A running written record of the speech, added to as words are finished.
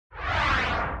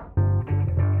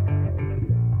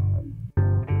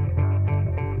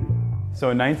So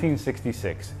in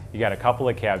 1966, you got a couple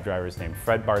of cab drivers named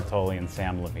Fred Bartoli and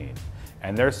Sam Levine,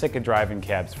 and they're sick of driving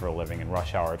cabs for a living in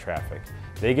rush hour traffic.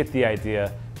 They get the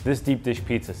idea, this deep dish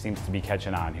pizza seems to be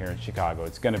catching on here in Chicago.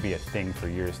 It's going to be a thing for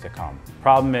years to come.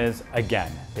 Problem is,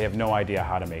 again, they have no idea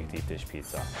how to make deep dish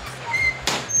pizza.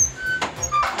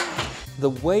 The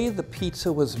way the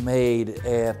pizza was made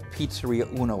at Pizzeria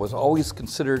Uno was always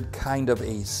considered kind of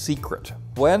a secret.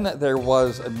 When there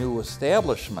was a new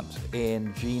establishment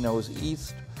in Gino's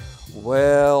East,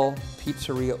 well,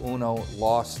 Pizzeria Uno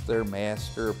lost their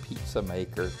master pizza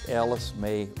maker, Alice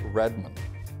Mae Redmond.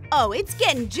 Oh, it's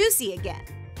getting juicy again.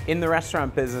 In the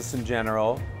restaurant business in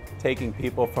general, taking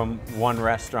people from one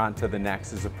restaurant to the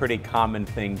next is a pretty common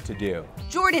thing to do.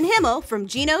 Jordan Himmel from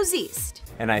Gino's East.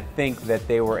 And I think that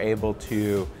they were able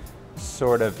to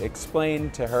sort of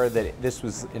explain to her that this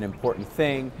was an important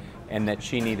thing and that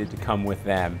she needed to come with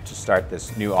them to start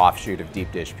this new offshoot of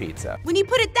deep dish pizza. When you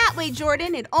put it that way,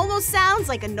 Jordan, it almost sounds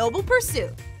like a noble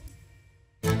pursuit.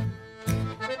 A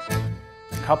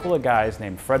couple of guys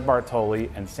named Fred Bartoli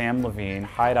and Sam Levine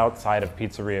hide outside of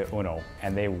Pizzeria Uno,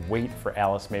 and they wait for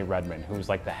Alice Mae Redmond, who was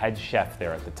like the head chef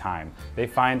there at the time. They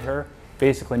find her,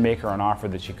 basically make her an offer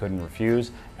that she couldn't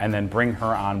refuse, and then bring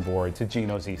her on board to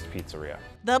Gino's East Pizzeria.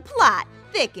 The plot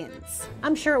thickens.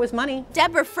 I'm sure it was money.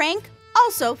 Deborah Frank,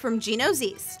 also from Gino's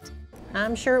East.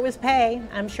 I'm sure it was pay.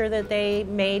 I'm sure that they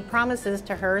made promises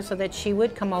to her so that she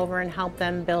would come over and help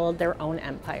them build their own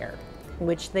empire,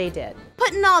 which they did.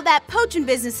 Putting all that poaching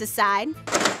business aside,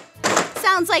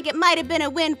 sounds like it might have been a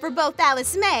win for both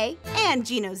Alice Mae and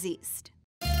Gino's East.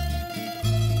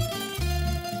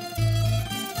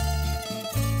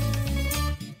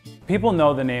 People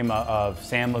know the name of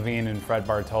Sam Levine and Fred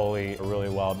Bartoli really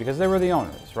well because they were the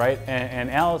owners, right? And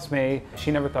Alice Mae,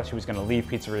 she never thought she was going to leave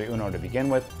Pizzeria Uno to begin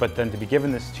with, but then to be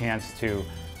given this chance to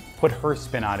put her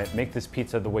spin on it, make this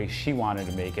pizza the way she wanted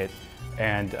to make it,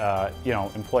 and you know,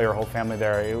 employ her whole family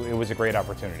there, it was a great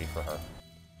opportunity for her.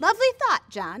 Lovely thought,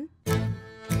 John.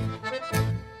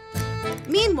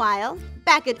 Meanwhile,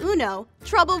 back at Uno,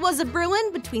 trouble was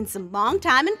a-brewing between some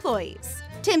longtime employees.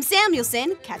 Tim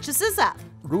Samuelson catches us up.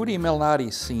 Rudy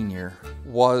Malnati Sr.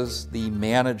 was the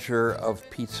manager of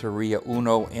Pizzeria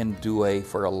Uno and Due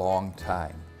for a long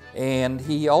time. And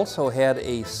he also had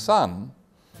a son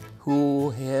who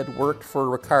had worked for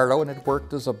Ricardo and had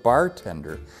worked as a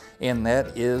bartender, and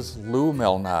that is Lou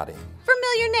Malnati.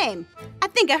 Familiar name. I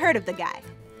think I heard of the guy.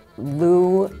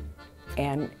 Lou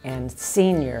and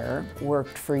Senior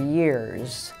worked for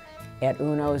years at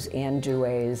Uno's and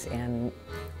Due's and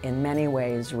in many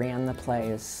ways ran the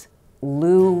place.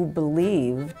 Lou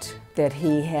believed that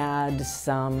he had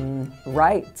some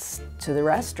rights to the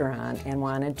restaurant and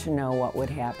wanted to know what would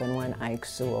happen when Ike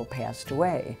Sewell passed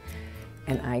away.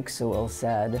 And Ike Sewell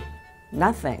said,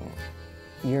 "Nothing.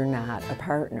 You're not a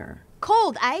partner."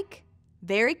 Cold, Ike.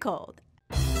 Very cold.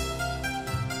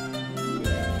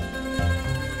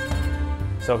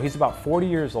 So he's about 40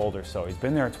 years old or so. He's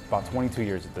been there about 22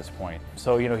 years at this point.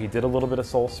 So, you know, he did a little bit of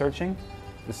soul searching,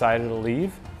 decided to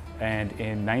leave, and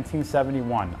in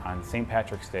 1971, on St.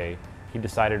 Patrick's Day, he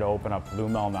decided to open up Lou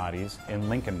Malnati's in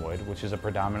Lincolnwood, which is a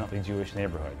predominantly Jewish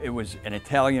neighborhood. It was an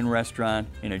Italian restaurant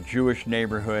in a Jewish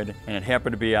neighborhood, and it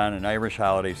happened to be on an Irish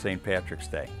holiday, St. Patrick's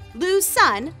Day. Lou's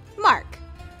son, Mark.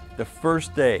 The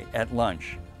first day at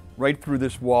lunch, right through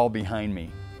this wall behind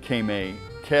me, came a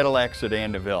Cadillac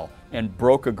sedan DeVille and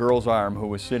broke a girl's arm who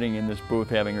was sitting in this booth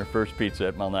having her first pizza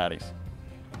at Malnati's.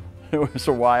 It was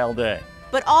a wild day.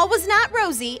 But all was not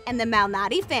rosy in the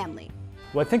Malnati family.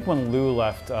 Well, I think when Lou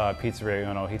left Pizzeria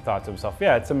Uno, he thought to himself,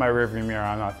 yeah, it's in my rearview mirror,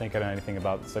 I'm not thinking anything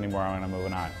about this anymore, I'm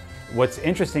moving on. What's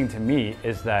interesting to me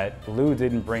is that Lou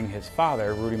didn't bring his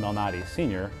father, Rudy Malnati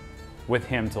Sr., with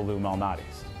him to Lou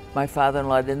Malnati's. My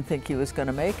father-in-law didn't think he was going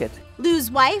to make it. Lou's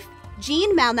wife,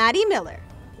 Jean Malnati Miller.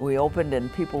 We opened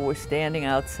and people were standing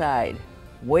outside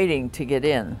waiting to get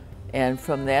in. And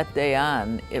from that day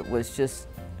on, it was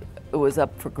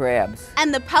up for grabs.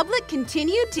 And the public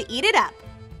continued to eat it up.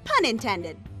 Pun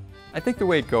intended. I think the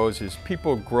way it goes is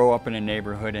people grow up in a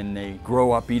neighborhood and they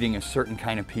grow up eating a certain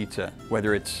kind of pizza,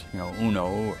 whether it's, you know,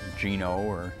 Uno or Gino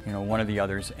or, you know, one of the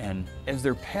others. And as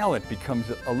their palate becomes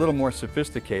a little more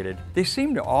sophisticated, they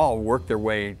seem to all work their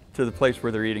way to the place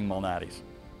where they're eating Malnati's.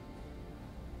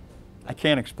 I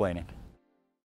can't explain it.